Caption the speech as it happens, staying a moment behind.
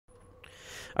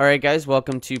Alright guys,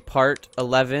 welcome to part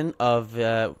 11 of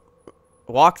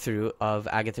walkthrough of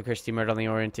Agatha Christie Murder on the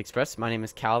Orient Express. My name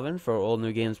is Calvin for Old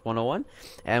New Games 101,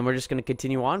 and we're just going to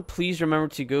continue on. Please remember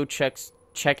to go check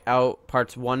out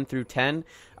parts 1 through 10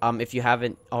 if you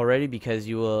haven't already, because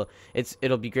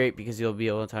it'll be great because you'll be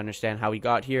able to understand how we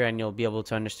got here, and you'll be able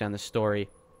to understand the story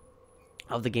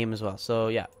of the game as well. So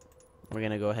yeah, we're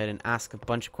going to go ahead and ask a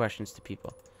bunch of questions to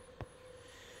people.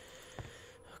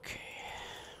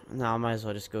 Now I might as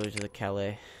well just go to the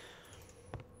Calais.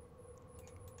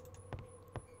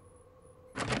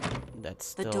 That's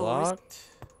still locked.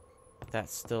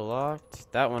 That's still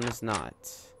locked. That one is not.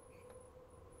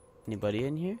 Anybody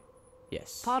in here?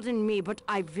 Yes. Pardon me, but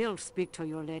I will speak to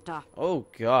you later. Oh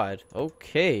God.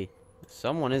 Okay.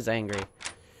 Someone is angry.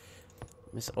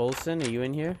 Miss Olsen, are you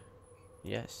in here?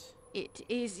 Yes. It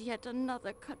is yet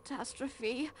another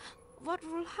catastrophe. What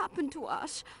will happen to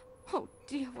us? Oh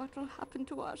dear, what will happen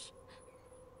to us?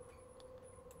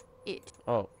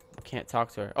 Oh, can't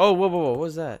talk to her. Oh, whoa, what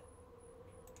was that?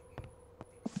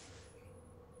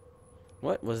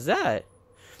 What was that?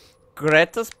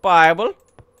 Greta's Bible?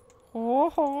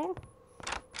 Oh.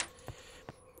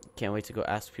 Can't wait to go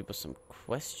ask people some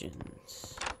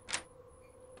questions.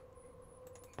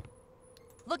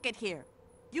 Look at here.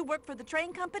 You work for the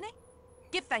train company?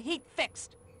 Get the heat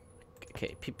fixed.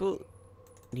 Okay, people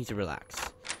need to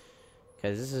relax.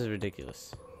 Guys, this is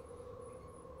ridiculous.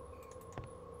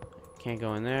 Can't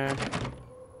go in there.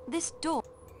 This door.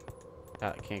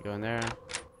 Can't go in there.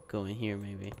 Go in here,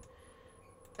 maybe.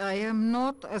 I am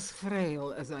not as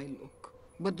frail as I look,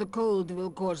 but the cold will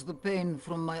cause the pain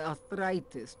from my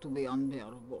arthritis to be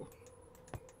unbearable.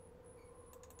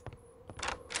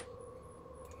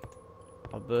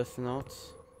 Our birth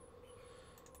notes.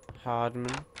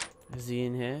 Hardman. Is he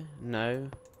in here? No.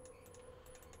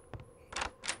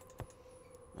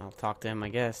 I'll talk to him, I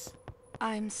guess.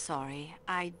 I'm sorry.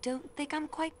 I don't think I'm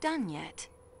quite done yet.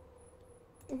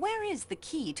 Where is the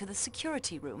key to the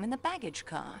security room in the baggage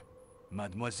car?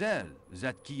 Mademoiselle,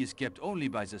 that key is kept only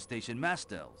by the station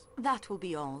masters. That will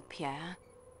be all, Pierre.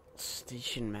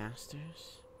 Station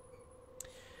masters?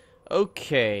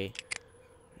 Okay.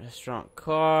 Restaurant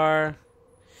car.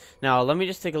 Now, let me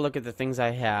just take a look at the things I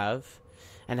have.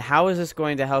 And how is this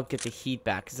going to help get the heat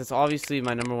back? Because that's obviously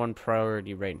my #1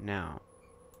 priority right now.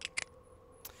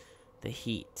 The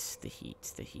heat.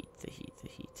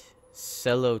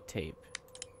 Cello tape.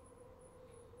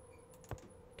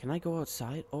 Can I go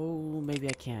outside? Oh, maybe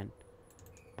I can.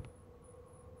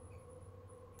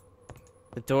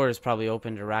 The door is probably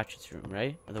open to Ratchet's room,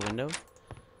 right? Or the window?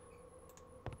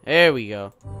 There we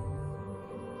go.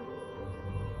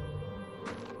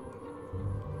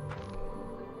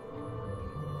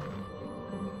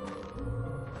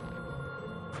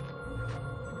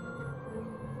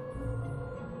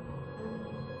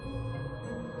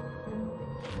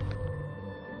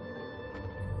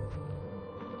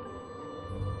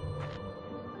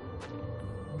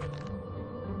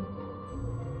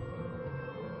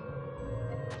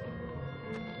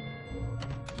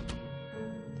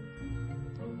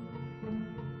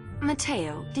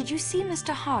 Mateo, did you see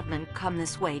Mr. Hardman come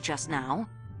this way just now?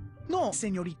 No,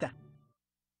 señorita.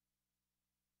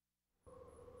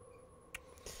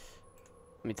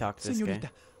 Let me talk to this Señorita, guy.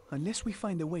 unless we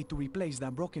find a way to replace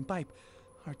that broken pipe,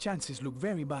 our chances look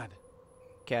very bad.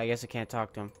 Okay, I guess I can't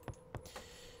talk to him.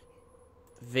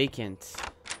 Vacant.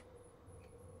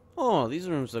 Oh, these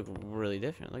rooms look really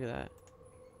different. Look at that.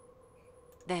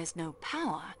 There's no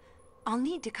power. I'll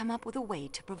need to come up with a way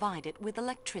to provide it with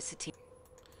electricity.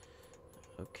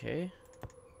 Okay.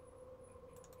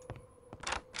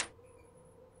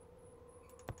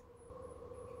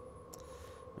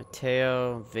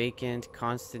 Mateo, vacant,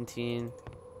 Constantine.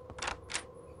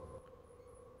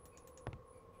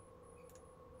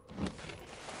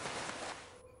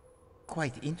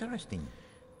 Quite interesting.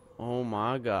 Oh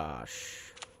my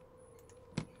gosh.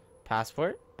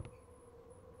 Passport?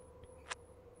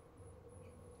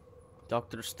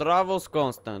 Dr. Stravos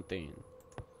Constantine.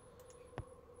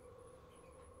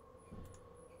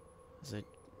 Is it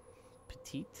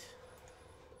petite?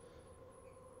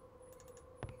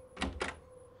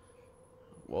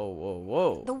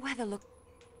 Whoa. The weather looks...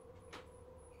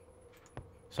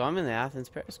 So I'm in the Athens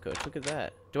Paris coach. Look at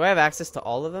that. Do I have access to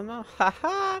all of them now?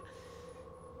 Haha.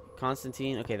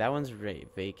 Constantine. Okay, that one's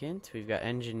vacant. We've got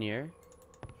engineer.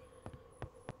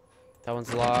 That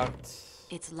one's locked.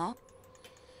 It's locked.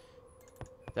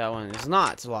 That one is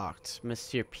not locked.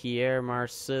 Monsieur Pierre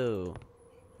Marceau.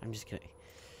 I'm just kidding.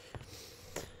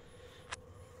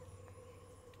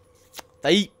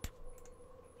 Type.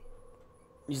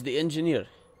 He's the engineer.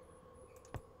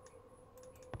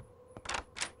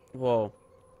 Whoa.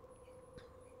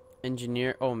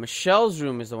 Engineer. Oh, Michelle's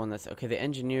room is the one that's... Okay, the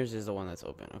engineer's is the one that's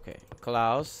open. Okay.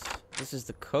 Klaus. This is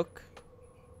the cook.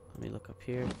 Let me look up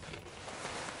here.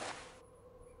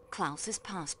 Klaus's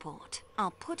passport.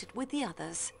 I'll put it with the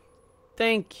others.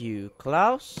 Thank you,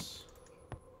 Klaus.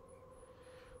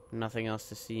 Nothing else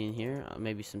to see in here.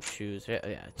 Maybe some shoes. Yeah,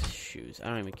 it's shoes. I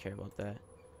don't even care about that.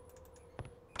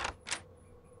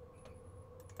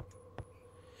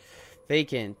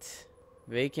 Vacant.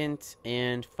 Vacant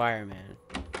and fireman.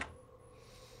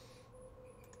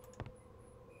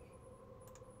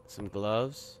 Some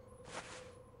gloves.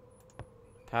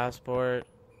 Passport.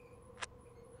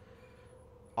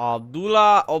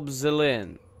 Abdullah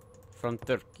Obzelin from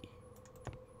Turkey.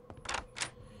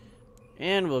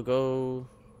 And we'll go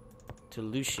to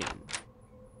Lucian.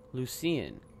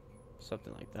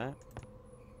 Something like that.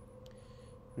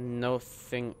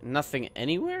 Nothing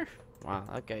anywhere? Wow,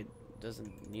 that guy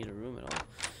doesn't need a room at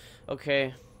all.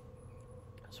 Okay.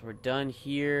 So we're done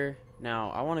here. Now,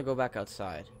 I want to go back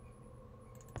outside.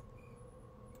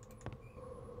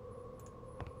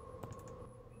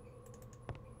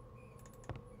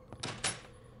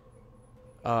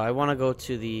 I want to go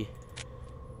to the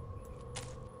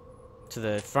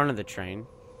front of the train.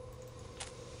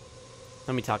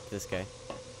 Let me talk to this guy.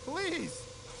 Please,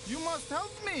 you must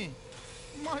help me.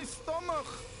 My stomach.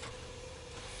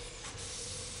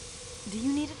 Do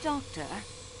you need a doctor?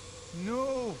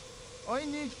 No, I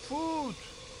need food.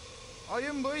 I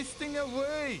am wasting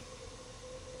away.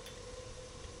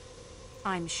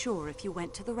 I'm sure if you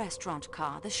went to the restaurant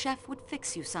car, the chef would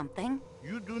fix you something.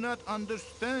 You do not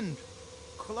understand.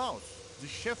 Klaus, the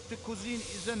chef de cuisine,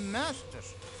 is a master.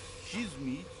 His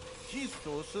meat, his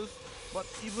sauces, but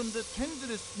even the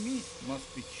tenderest meat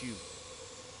must be chewed.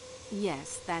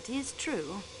 Yes, that is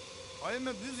true. I am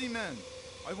a busy man.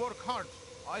 I work hard.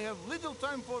 I have little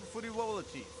time for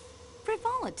frivolities.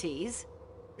 Frivolities?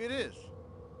 It is.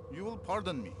 You will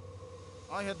pardon me.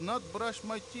 I had not brushed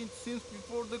my teeth since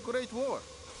before the Great War.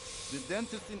 The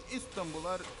dentists in Istanbul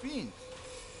are fiends.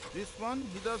 This one,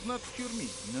 he does not cure me.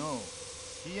 No.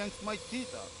 He yanks my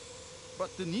teeth out.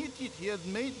 But the new teeth he has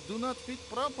made do not fit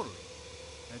properly.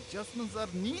 Adjustments are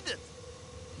needed.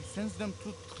 He sends them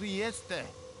to Trieste.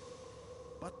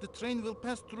 But the train will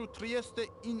pass through Trieste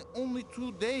in only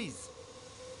 2 days.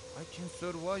 I can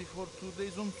survive for 2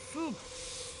 days on soup.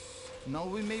 Now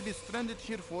we may be stranded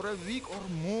here for a week or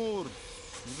more.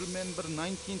 You remember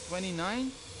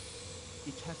 1929?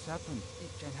 It has happened.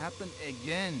 It can happen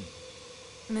again.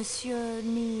 Monsieur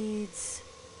needs...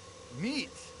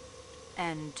 Meat.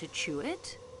 And to chew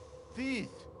it?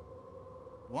 Teeth.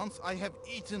 Once I have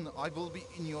eaten, I will be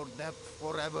in your debt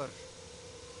forever.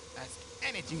 Ask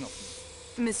anything of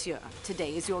me. Monsieur,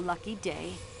 today is your lucky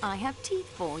day. I have teeth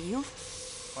for you.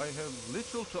 I have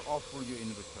little to offer you in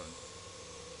return.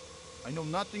 I know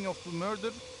nothing of the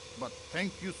murder, but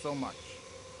thank you so much.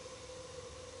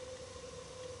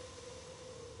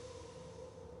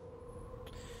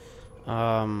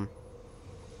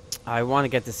 I want to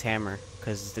get this hammer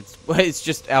because it's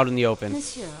just out in the open.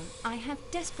 Monsieur, I have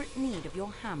desperate need of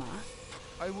your hammer.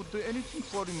 I would do anything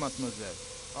for you, mademoiselle,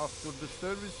 after the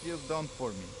service you have done for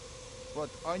me. But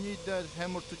I need that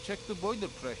hammer to check the boiler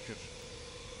pressure.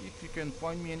 If you can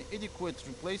find me an adequate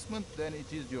replacement, then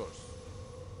it is yours.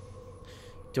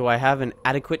 Do I have an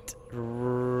adequate...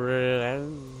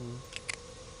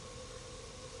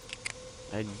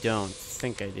 I don't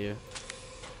think I do.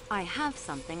 I have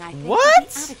something I think What? would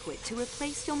be adequate to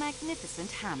replace your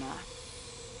magnificent hammer.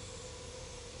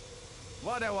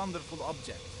 What a wonderful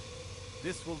object.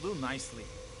 This will do nicely.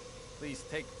 Please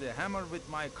take the hammer with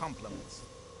my compliments.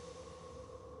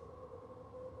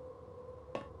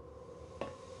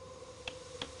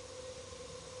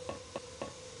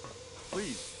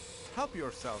 Please, help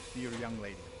yourself, dear young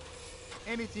lady.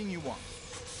 Anything you want.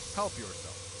 Help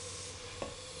yourself.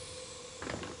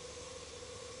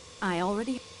 I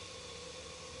already...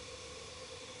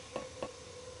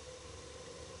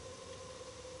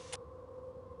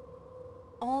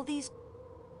 All these...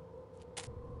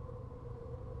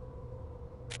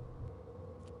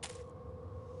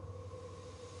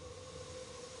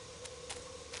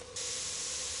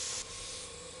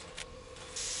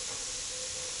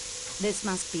 This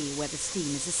must be where the steam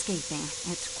is escaping.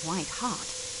 It's quite hot,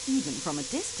 even from a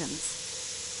distance.